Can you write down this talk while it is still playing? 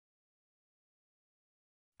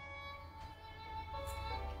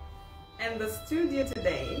In the studio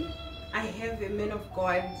today, I have a man of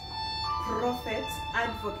God, Prophet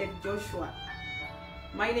Advocate Joshua.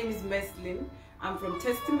 My name is Meslin. I'm from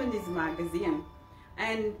Testimonies Magazine,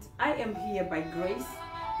 and I am here by grace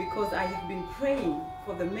because I have been praying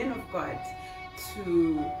for the man of God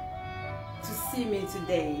to see me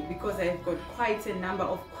today, because I've got quite a number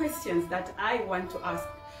of questions that I want to ask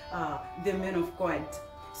the man of God.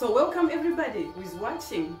 So welcome everybody who is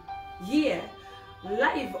watching here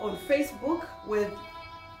live on Facebook with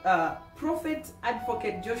Prophet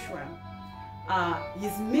Advocate Joshua.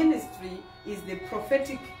 His ministry is the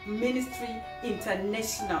Prophetic Ministry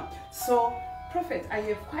International. So Prophet, I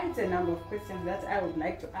have quite a number of questions that I would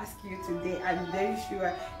like to ask you today. I'm very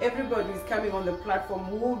sure everybody who is coming on the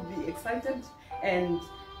platform will be excited, and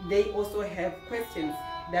they also have questions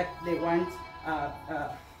that they want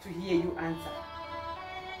to hear you answer.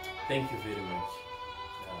 Thank you very much.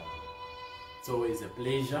 It's always a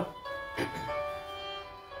pleasure.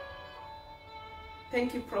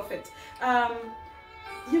 Thank you, Prophet.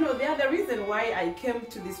 You know, the other reason why I came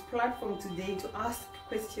to this platform today to ask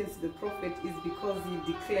questions to the Prophet is because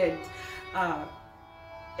he declared a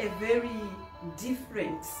very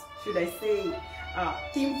different, should I say,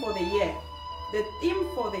 theme for the year. The theme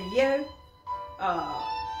for the year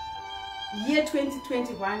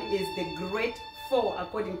 2021 is the Great Four,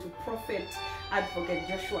 according to Prophet Advocate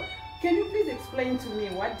Joshua. Can you please explain to me,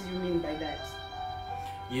 what do you mean by that?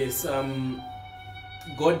 Yes,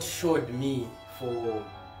 God showed me for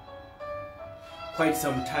quite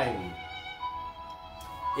some time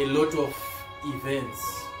a lot of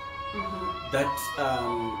events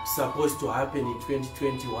that supposed to happen in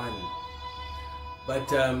 2021, but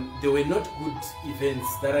they were not good events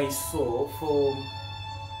that I saw for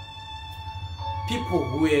people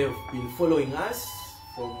who have been following us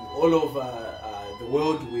from all over the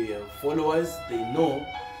world. We have followers. They know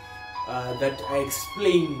that I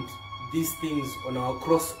explained these things on our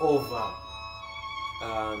crossover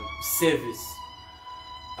service,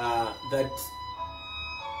 that,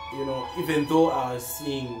 you know, even though I was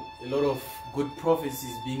seeing a lot of good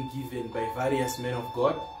prophecies being given by various men of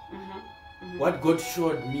God, what God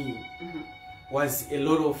showed me was a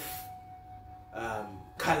lot of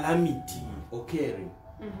calamity occurring.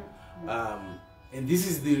 And this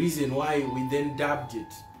is the reason why we then dubbed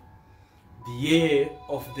it the year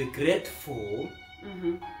of the Great Fall.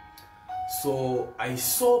 So I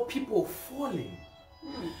saw people falling,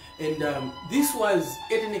 and this was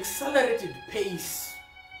at an accelerated pace,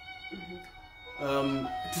 to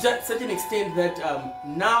such an extent that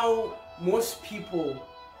now most people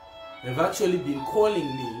have actually been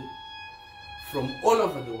calling me from all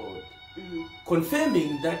over the world,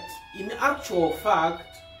 confirming that in actual fact,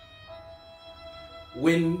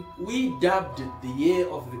 when we dubbed it the year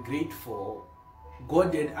of the Great Fall,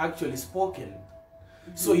 God had actually spoken.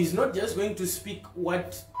 So he's not just going to speak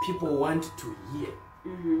what people want to hear.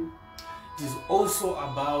 It is also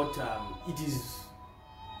about, it is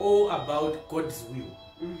all about God's will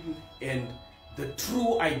and the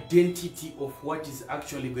true identity of what is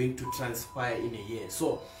actually going to transpire in a year.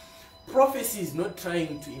 So prophecy is not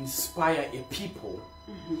trying to inspire a people,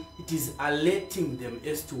 it is alerting them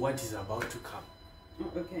as to what is about to come.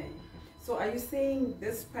 Okay. So are you saying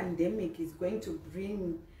this pandemic is going to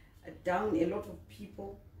bring down a lot of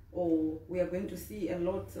people, or we are going to see a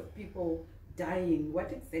lot of people dying?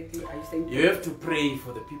 What exactly are you saying? You have to pray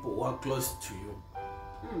for the people who are close to you,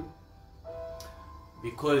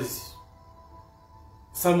 because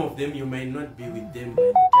some of them you might not be with them by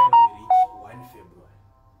the time we reach 1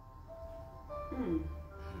 February.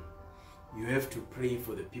 You have to pray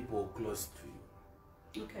for the people close to you.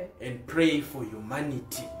 Okay. And pray for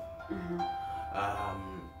humanity.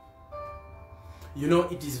 You know,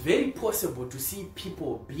 it is very possible to see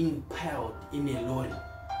people being piled in a lorry.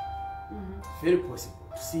 Very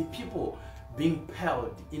possible to see people being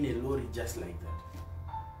piled in a lorry just like that.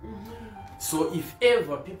 So if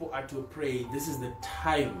ever people are to pray, this is the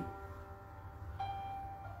time.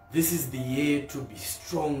 This is the year to be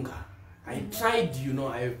stronger. I tried, you know,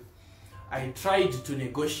 I tried to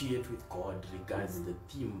negotiate with God regards the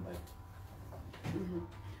theme, but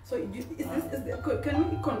so can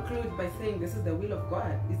we conclude by saying this is the will of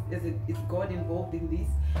God? Is God involved in this,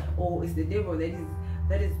 or is the devil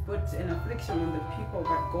that is put an affliction on the people,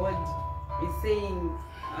 but God is saying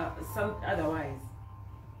some otherwise?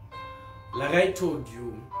 Like I told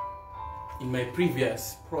you in my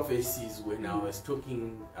previous prophecies, when I was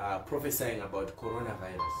talking, prophesying about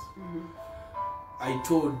coronavirus, I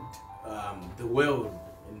told the world,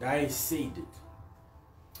 and I said it,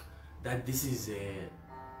 that this is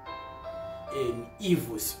an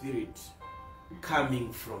evil spirit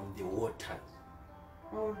coming from the water.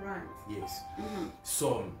 All right. Yes.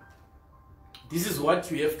 So this is what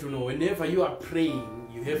you have to know. Whenever you are praying,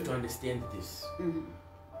 you have to understand this.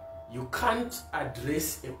 You can't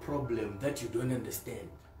address a problem that you don't understand.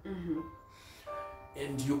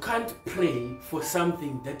 And you can't pray for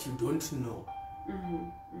something that you don't know.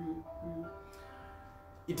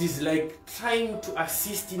 It is like trying to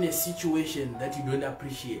assist in a situation that you don't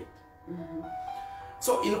appreciate.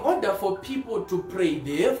 So in order for people to pray,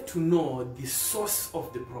 they have to know the source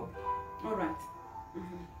of the problem. All right.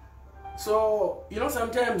 So, you know,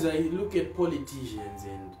 sometimes I look at politicians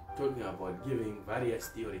and talking about giving various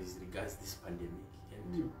theories regards this pandemic.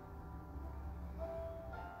 And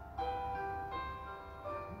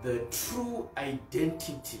the true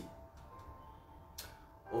identity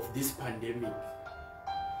of this pandemic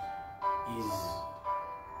is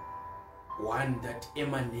one that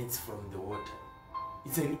emanates from the water.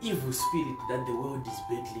 It's an evil spirit that the world is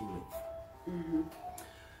battling with.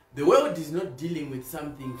 The world is not dealing with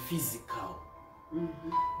something physical.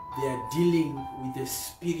 They are dealing with a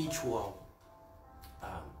spiritual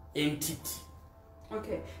entity.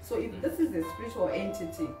 Okay, so if this is a spiritual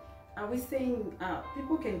entity, are we saying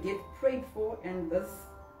people can get prayed for and this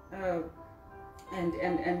and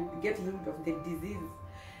get rid of the disease?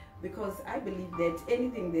 Because I believe that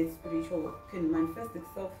anything that's spiritual can manifest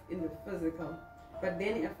itself in the physical. But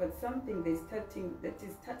then if it's something that is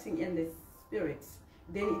touching in the spirit,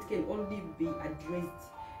 then it can only be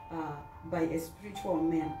addressed by a spiritual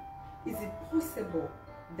man. Is it possible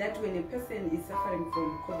that when a person is suffering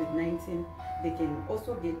from COVID-19, they can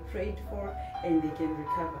also get prayed for and they can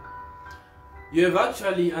recover? You have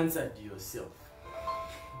actually answered yourself.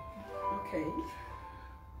 Okay.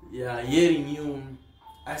 Yeah, hearing you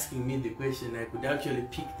asking me the question, I could actually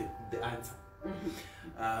pick the answer.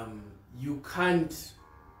 You can't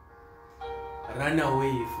run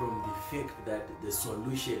away from the fact that the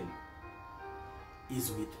solution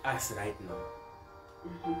is with us right now.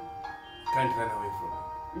 You can't run away from it.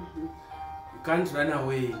 You can't run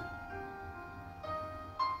away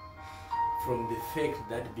from the fact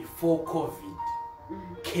that before COVID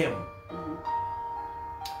came,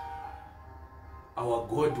 our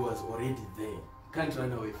God was already there. You can't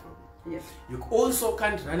run away from it. Yes. You also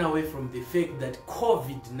can't run away from the fact that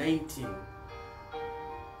COVID-19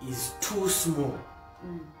 is too small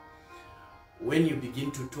when you begin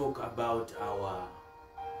to talk about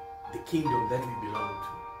the kingdom that we belong to.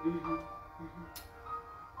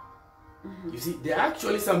 You see, there are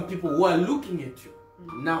actually some people who are looking at you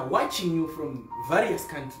now, watching you from various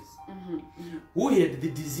countries, who had the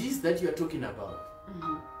disease that you are talking about.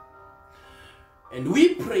 And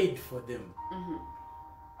we prayed for them.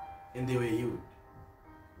 And they were healed.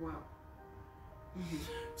 Wow.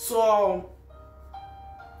 So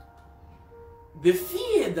the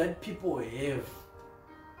fear that people have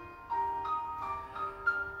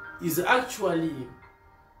is actually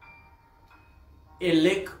a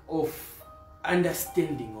lack of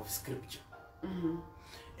understanding of scripture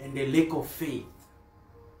and a lack of faith.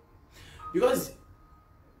 Because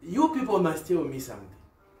you people must tell me something.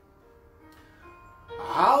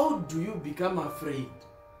 How do you become afraid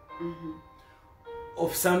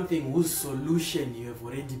of something whose solution you have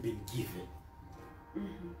already been given?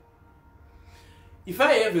 If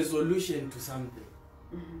I have a solution to something,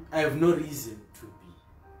 I have no reason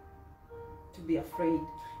to be afraid.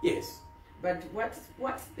 Yes. But what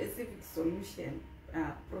specific solution,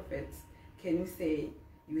 Prophet, can you say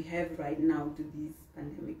you have right now to this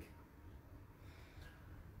pandemic?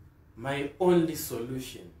 My only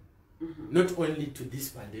solution, not only to this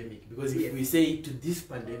pandemic, because if we say to this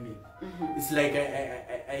pandemic, it's like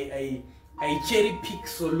I cherry pick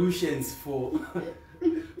solutions for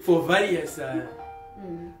for various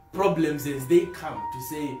problems as they come, to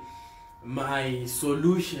say my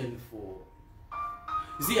solution for.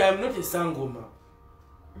 You see, I'm not a Sangoma.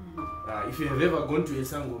 If you have ever gone to a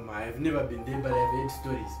Sangoma, I've never been there, but I've heard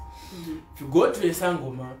stories. If you go to a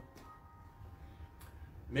Sangoma,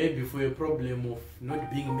 maybe for a problem of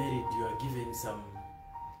not being married, you are given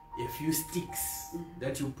a few sticks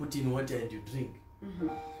that you put in water and you drink.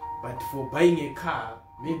 But for buying a car,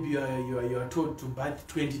 maybe you are told to bath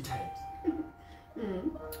 20 times.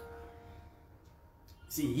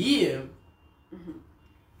 See, here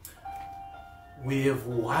we have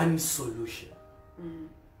one solution.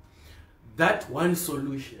 That one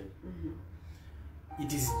solution,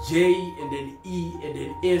 it is J and an E and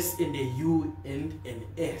an S and a U and an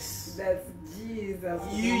S. That's Jesus.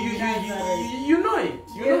 You know it.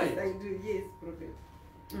 You know it. I do. Yes, Prophet.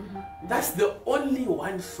 That's the only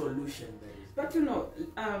one solution there is. But you know,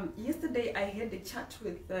 yesterday I had a chat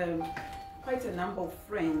with quite a number of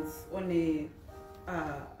friends on a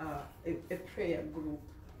prayer group.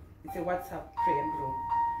 It's a WhatsApp prayer group,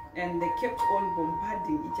 and they kept on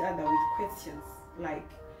bombarding each other with questions like,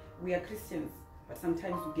 we are Christians, but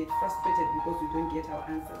sometimes we get frustrated because we don't get our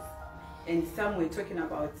answers. And some were talking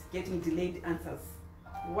about getting delayed answers.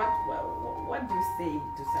 What do you say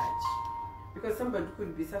to such? Because somebody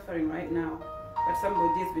could be suffering right now, but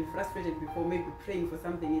somebody has been frustrated before, maybe praying for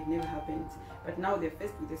something, it never happened. But now they're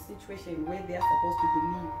faced with a situation where they are supposed to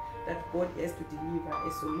believe that God has to deliver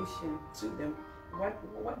a solution to them. What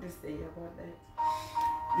do you say about that?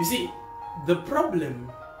 You see, the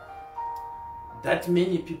problem that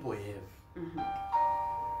many people have,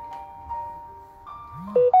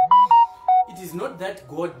 it is not that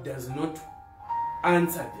God does not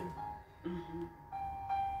answer them.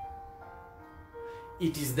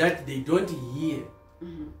 It is that they don't hear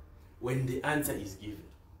when the answer is given.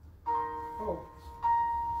 Oh.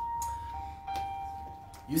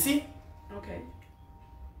 You see? Okay.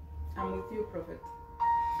 I'm with you, Prophet.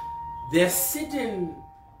 There are certain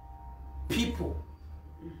people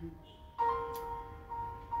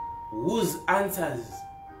whose answers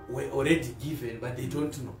were already given, but they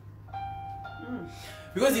don't know.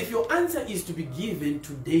 Because if your answer is to be given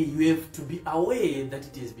today, you have to be aware that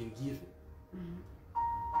it has been given.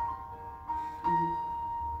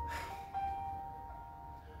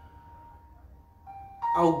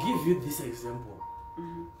 I'll give you this example.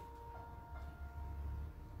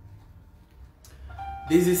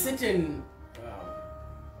 There's a certain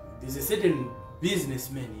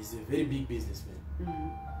businessman. He's a very big businessman.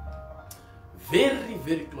 Very,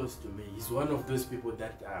 very close to me. He's one of those people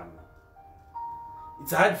that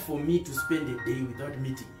it's hard for me to spend a day without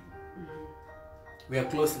meeting him. We are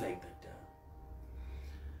close like that.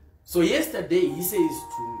 So yesterday he says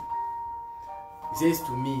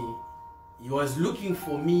to me, he was looking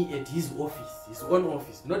for me at his office, his own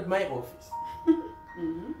office, not my office.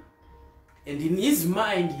 And in his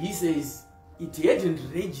mind, he says it hadn't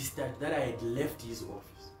registered that I had left his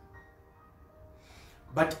office.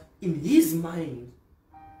 But in his mind,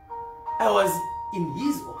 I was in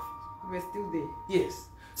his office. You were still there? Yes.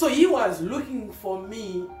 So he was looking for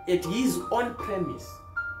me at his own premise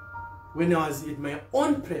when I was at my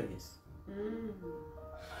own premise.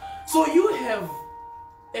 So you have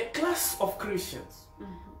a class of Christians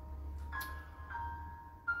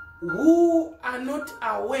who are not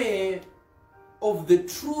aware of the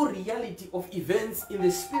true reality of events in the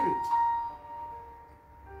spirit.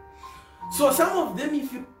 So some of them,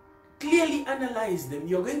 if you clearly analyze them,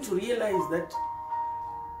 you're going to realize that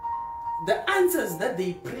the answers that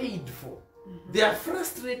they prayed for, they are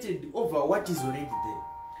frustrated over what is already there.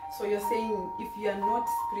 So you're saying if you are not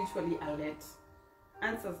spiritually alert,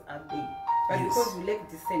 answers are there. But Yes. because you lack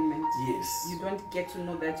discernment, Yes. you don't get to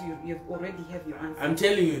know that you already have your answer. I'm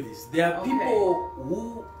telling you this. There are Okay. people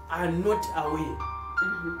who are not aware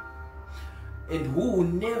and who will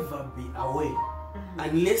never be aware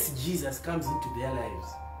unless Jesus comes into their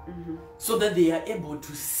lives so that they are able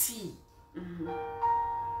to see.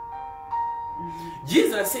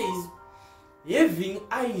 Jesus says, having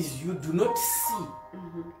eyes you do not see,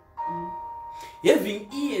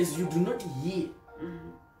 having ears you do not hear.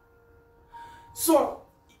 So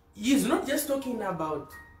he's not just talking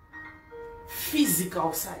about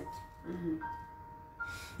physical sight.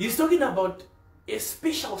 He's talking about a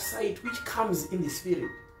special sight which comes in the spirit.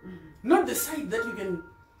 Not the sight that you can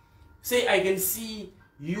say, I can see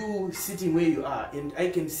you sitting where you are and I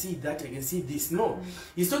can see that, I can see this. No.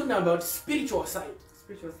 He's talking about spiritual sight.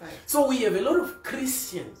 Spiritual sight. So we have a lot of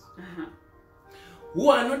Christians who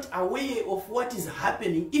are not aware of what is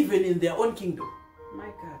happening even in their own kingdom. My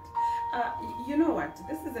God. You know what?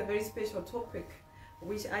 This is a very special topic,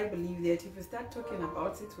 which I believe that if we start talking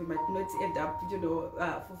about it, we might not end up,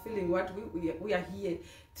 fulfilling what we are here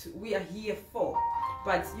for.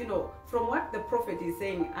 But from what the prophet is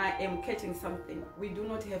saying, I am catching something. We do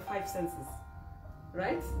not have 5 senses,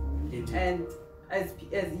 right? Indeed. And as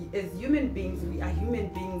human beings, we are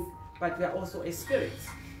human beings, but we are also a spirit,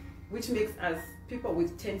 which makes us people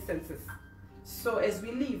with 10 senses. So as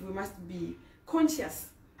we live, we must be conscious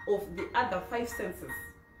of the other 5 senses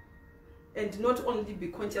and not only be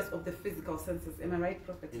conscious of the physical senses. Am I right,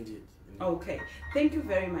 Prophet? Indeed. Okay, thank you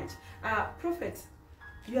very much. Prophet,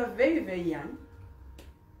 you are very, very young.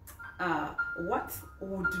 What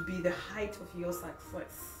would be the height of your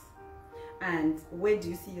success, and where do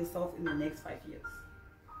you see yourself in the next 5 years?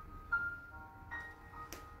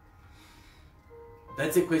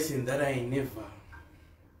 That's a question that I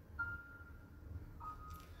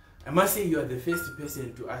must say you are the first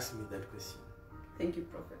person to ask me that question. Thank you,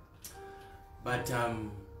 Prophet. But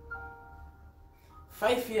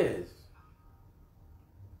 5 years,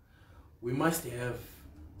 we must have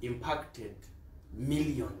impacted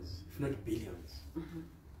millions, if not billions,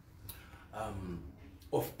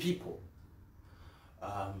 of people.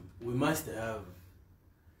 We must have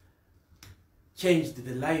changed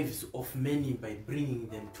the lives of many by bringing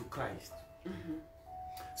them to Christ.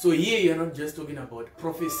 So here you're not just talking about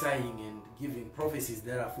prophesying and giving prophecies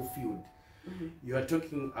that are fulfilled. You are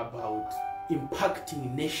talking about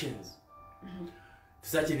impacting nations to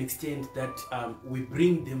such an extent that we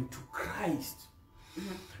bring them to Christ,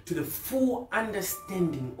 to the full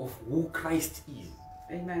understanding of who Christ is.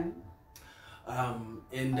 Amen.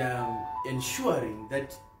 And ensuring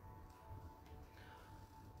that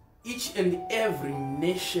each and every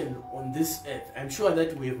nation on this earth, I'm sure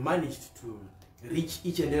that we have managed to reach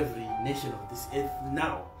each and every nation on this earth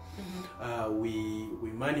now.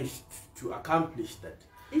 We managed to accomplish that.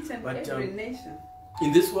 Each and every nation.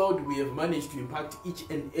 In this world, we have managed to impact each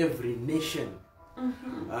and every nation.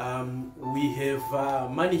 We have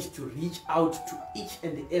managed to reach out to each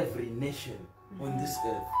and every nation on this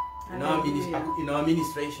earth in our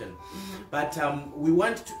administration. But we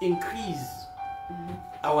want to increase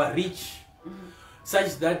our reach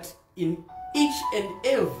such that in each and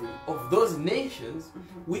every of those nations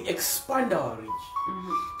we expand our reach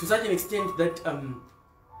to such an extent that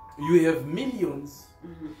you have millions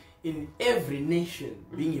in every nation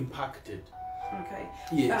being impacted. Okay.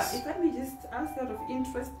 Yes. If I may just ask out of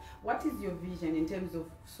interest, what is your vision in terms of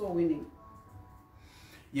soul winning?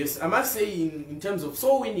 Yes, I must say in terms of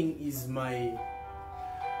soul winning is my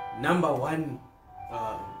number one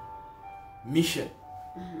mission.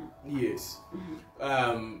 Yes.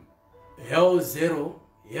 Hell zero,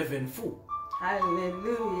 heaven full.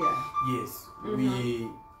 Hallelujah. Yes.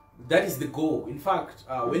 That is the goal. In fact,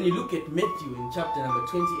 when you look at Matthew in chapter number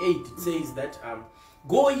 28, it says that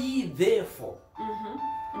go ye therefore,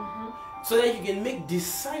 so that you can make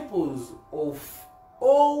disciples of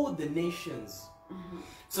all the nations.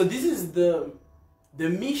 So this is the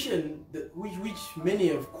mission which many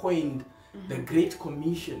have coined the Great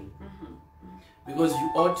Commission, because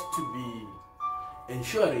you ought to be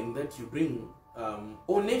ensuring that you bring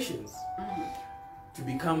all nations to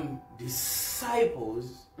become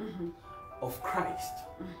disciples of Christ.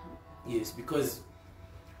 Yes, because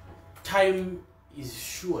time is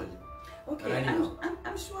surely okay.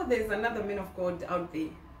 I'm sure there's another man of God out there,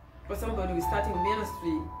 for somebody who's starting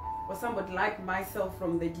ministry, or somebody like myself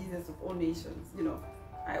from the Jesus of all nations. You know,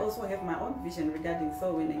 I also have my own vision regarding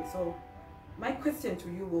soul winning. So my question to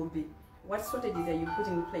you will be, what strategies are you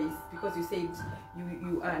putting in place? Because you said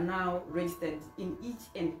you are now registered in each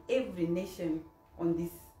and every nation on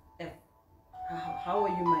this earth. How are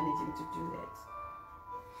you managing to do that?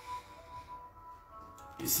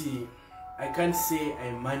 You see, I can't say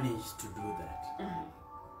I managed to do that.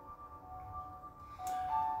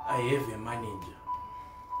 I have a manager,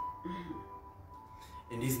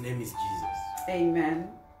 and his name is Jesus. Amen.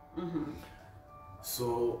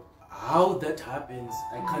 So how that happens,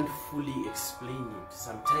 I can't fully explain it.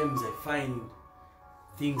 Sometimes I find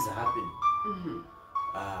things happen.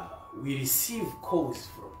 We receive calls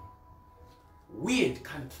from weird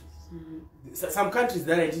countries. Some countries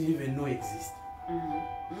that I didn't even know exist.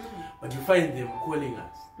 But you find them calling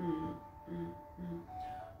us.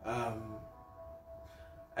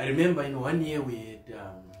 I remember in 1 year we had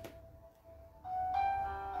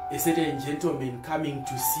a certain gentleman coming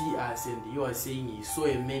to see us, and he was saying he saw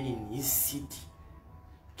a man in his city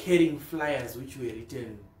carrying flyers which were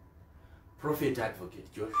written Prophet Advocate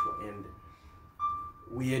Joshua, and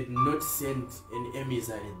we had not sent an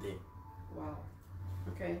emissary there. Wow.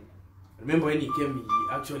 Okay. Remember when he came, he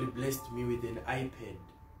actually blessed me with an iPad.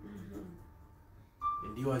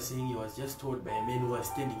 And he was saying he was just told by a man who was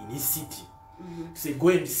standing in his city to say, go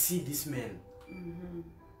and see this man.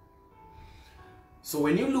 So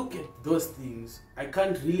when you look at those things, I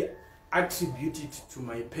can't really attribute it to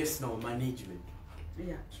my personal management.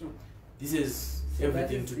 Yeah, true. This is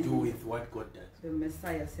everything to do with what God does. The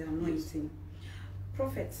Messiah, the anointing.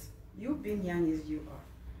 Prophets, you being young as you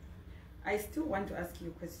are, I still want to ask you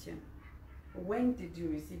a question. When did you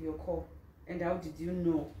receive your call, and how did you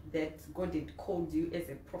know that God had called you as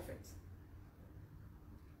a prophet?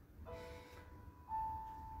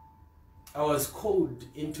 I was called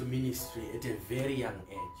into ministry at a very young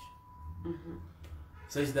age,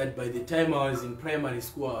 such that by the time I was in primary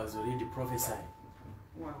school, I was already prophesying.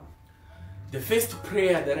 Wow. The first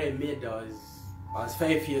prayer that I made, I was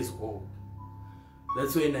 5 years old.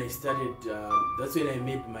 That's when I started, that's when I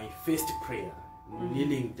made my first prayer,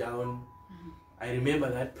 kneeling down. I remember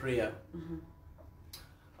that prayer.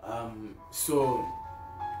 So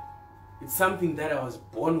It's something that I was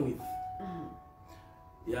born with.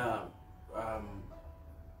 Yeah.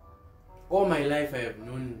 All my life I have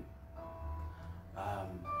known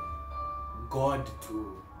God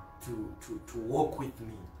to walk with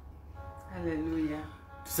me. Hallelujah.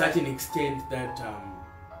 To such an extent that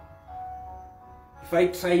if I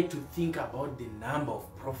try to think about the number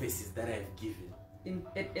of prophecies that I've given,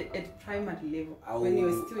 At primary level, when you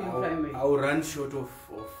were still in primary, I'll run short of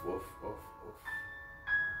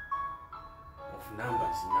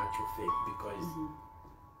numbers in actual fact, because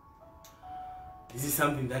this is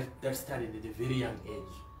something that started at a very young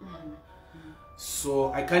age.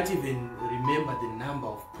 So I can't even remember the number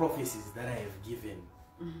of prophecies that I have given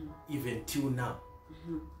even till now.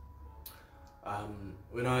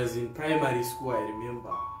 When I was in primary school, I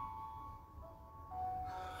remember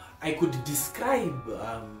I could describe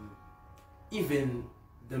even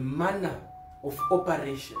the manner of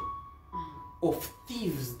operation of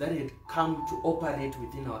thieves that had come to operate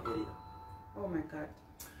within our area. oh my God.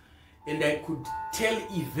 And I could tell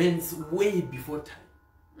events way before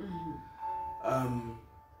time.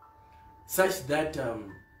 Such that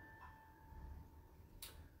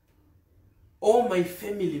all my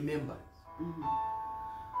family members,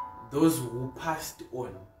 those who passed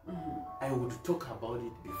on, I would talk about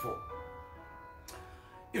it before.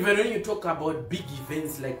 Even when you talk about big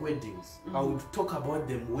events like weddings, I would talk about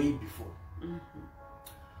them way before.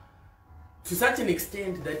 To such an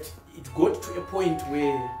extent that it got to a point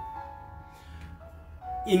where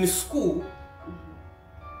in school,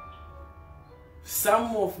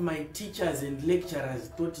 some of my teachers and lecturers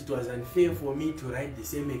thought it was unfair for me to write the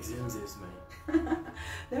same exams as mine.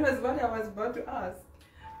 That was what I was about to ask.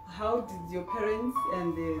 How did your parents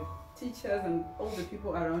and the teachers and all the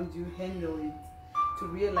people around you handle it to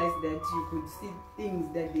realize that you could see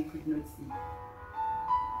things that they could not see?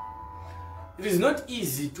 It is not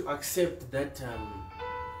easy to accept that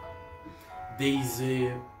there is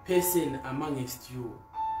a person amongst you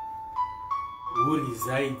who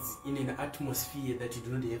resides in an atmosphere that you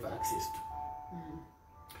do not have access to.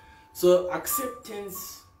 So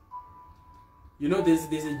acceptance, you know, there's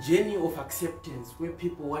a journey of acceptance where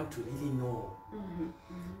people want to really know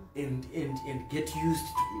and get used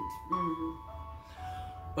to it.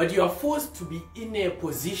 But you are forced to be in a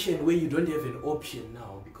position where you don't have an option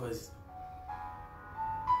now, because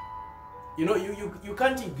you know you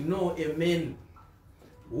can't ignore a man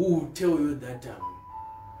who will tell you that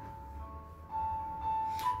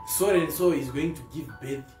so and so is going to give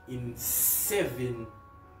birth in 7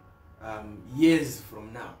 years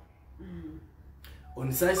from now,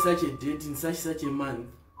 on such a date, in such a month,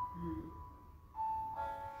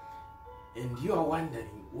 and you are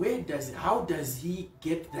wondering how does he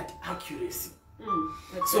get that accuracy?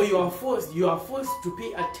 So you are forced to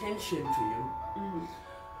pay attention to him,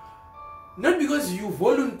 not because you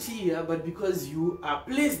volunteer, but because you are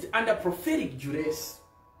placed under prophetic duress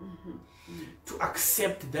to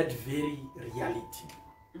accept that very reality.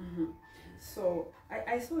 So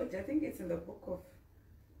I saw it, I think it's in the book of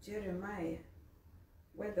Jeremiah,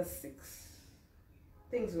 where the 6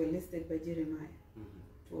 things were listed by Jeremiah.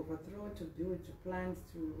 To overthrow, to build, to plant,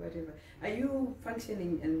 to whatever. Are you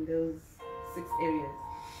functioning in those 6 areas?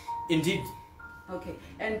 Indeed. Okay,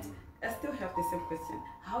 and I still have the same question.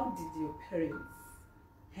 How did your parents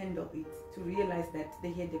handle it to realize that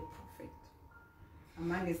they had a prophet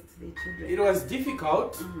amongst their children? It was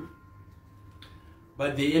difficult,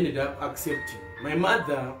 but they ended up accepting. My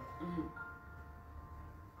mother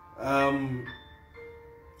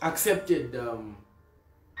accepted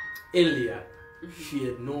earlier. She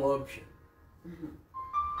had no option,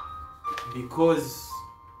 because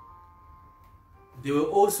there were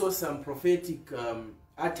also some prophetic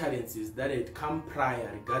utterances that had come prior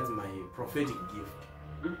regards my prophetic gift.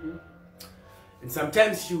 And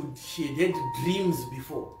sometimes she had had dreams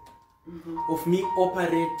before of me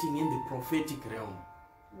operating in the prophetic realm.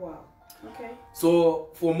 Wow. Okay. So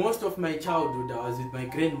for most of my childhood, I was with my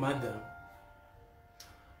grandmother.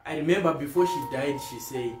 I remember before she died, she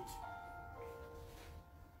said,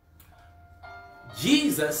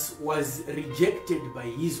 Jesus was rejected by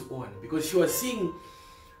his own, because she was seeing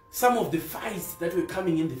some of the fights that were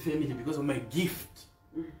coming in the family because of my gift.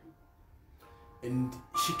 And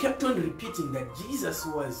she kept on repeating that Jesus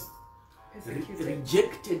was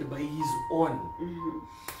rejected by his own.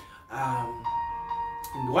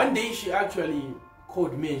 And one day she actually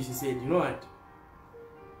called me and she said, you know what?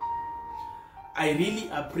 I really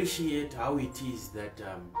appreciate how it is that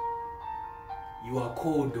you are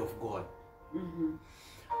called of God.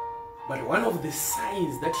 But one of the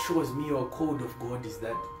signs that shows me you are called of God is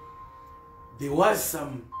that there was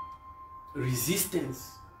some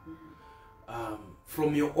resistance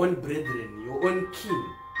from your own brethren, your own kin,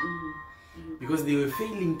 because they were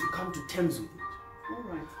failing to come to terms with it. All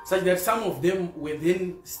right. Such that some of them were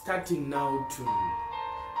then starting now to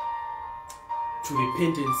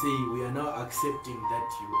repent and say, we are now accepting that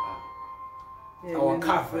you are our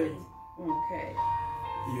covering. Okay.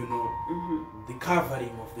 You know, the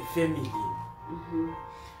covering of the family.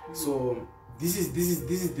 So this is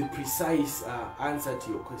the precise answer to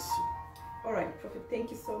your question. All right, Prophet, thank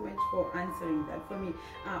you so much for answering that for me.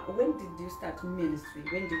 When did you start ministry?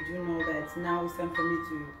 When did you know that now it's time for me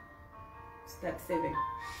to start serving?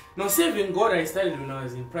 Now, serving God, I started when I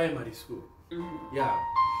was in primary school. Yeah.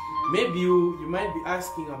 Maybe you might be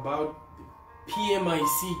asking about the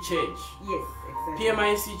PMIC Church. Yes, exactly.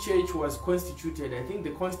 PMIC Church was constituted, I think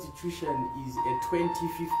the constitution is a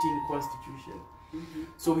 2015 constitution.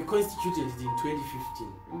 So we constituted it in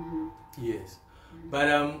 2015. Yes.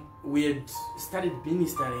 But we had started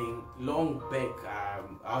ministering long back.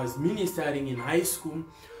 I was ministering in high school.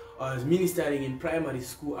 I was ministering in primary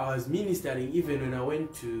school. I was ministering even when I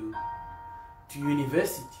went to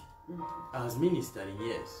university. I was ministering,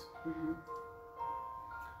 yes.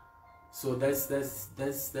 So that's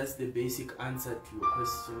the basic answer to your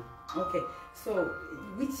question. Okay. So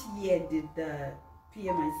which year did the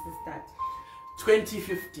PMIC start?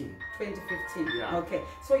 2015. 2015. Yeah. Okay.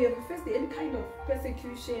 So you have faced any kind of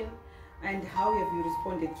persecution, and how have you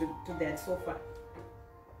responded to that so far?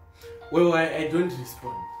 Well, I don't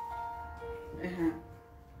respond.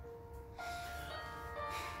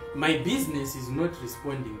 My business is not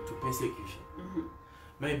responding to persecution.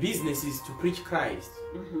 My business is to preach Christ.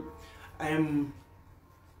 I'm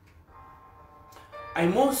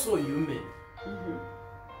also human.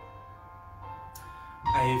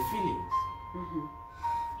 I have feelings.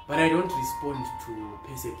 But I don't respond to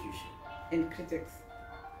persecution. And critics?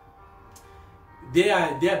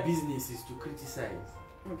 Their business is to criticize.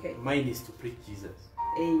 Okay. Mine is to preach Jesus.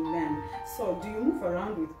 Amen. So do you move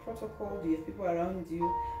around with protocol? Do you have people around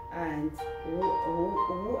you? And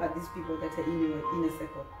who are these people that are in your inner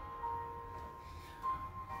circle?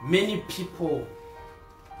 Many people.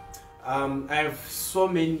 I have so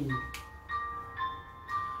many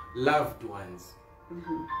loved ones.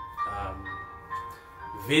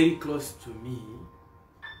 Very close to me.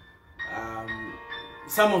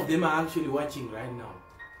 Some of them are actually watching right now,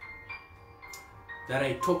 that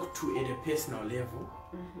I talk to at a personal level,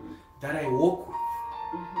 that I work with,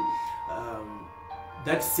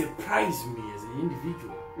 that surprise me as an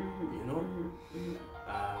individual.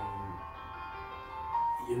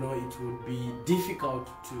 It would be difficult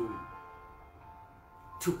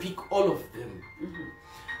to pick all of them,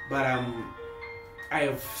 but I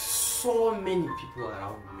have so many people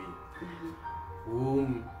around me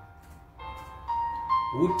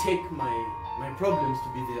who take my problems to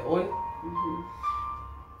be their own,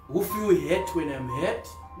 who feel hurt when I'm hurt.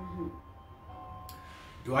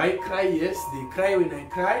 Do I cry? Yes, they cry when I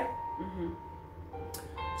cry.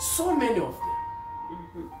 So many of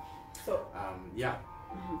them. So yeah.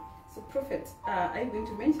 So Prophet, are you going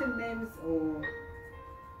to mention names, or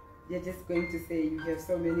you're just going to say you have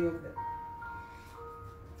so many of them?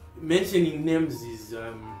 Mentioning names is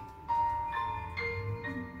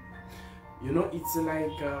it's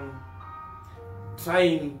like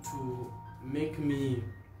trying to make me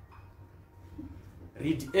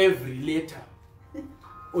read every letter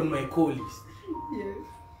on my call list. Yes.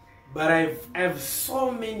 But I have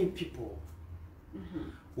so many people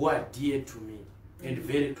who are dear to me and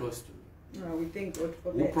very close to me. We thank God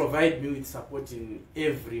for who that. provide me with support in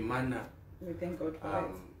every manner. We thank God for that.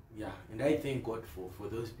 Yeah, and I thank God for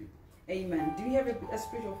those people. Amen. Do you have a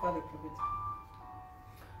spiritual father, Prophet?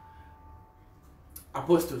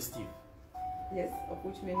 Apostle Steve. Yes. Of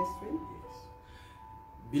which ministry? Yes.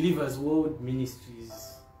 Believers World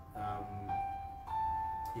Ministries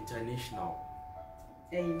International.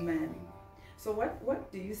 Amen. So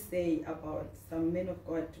what do you say about some men of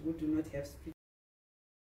God who do not have spiritual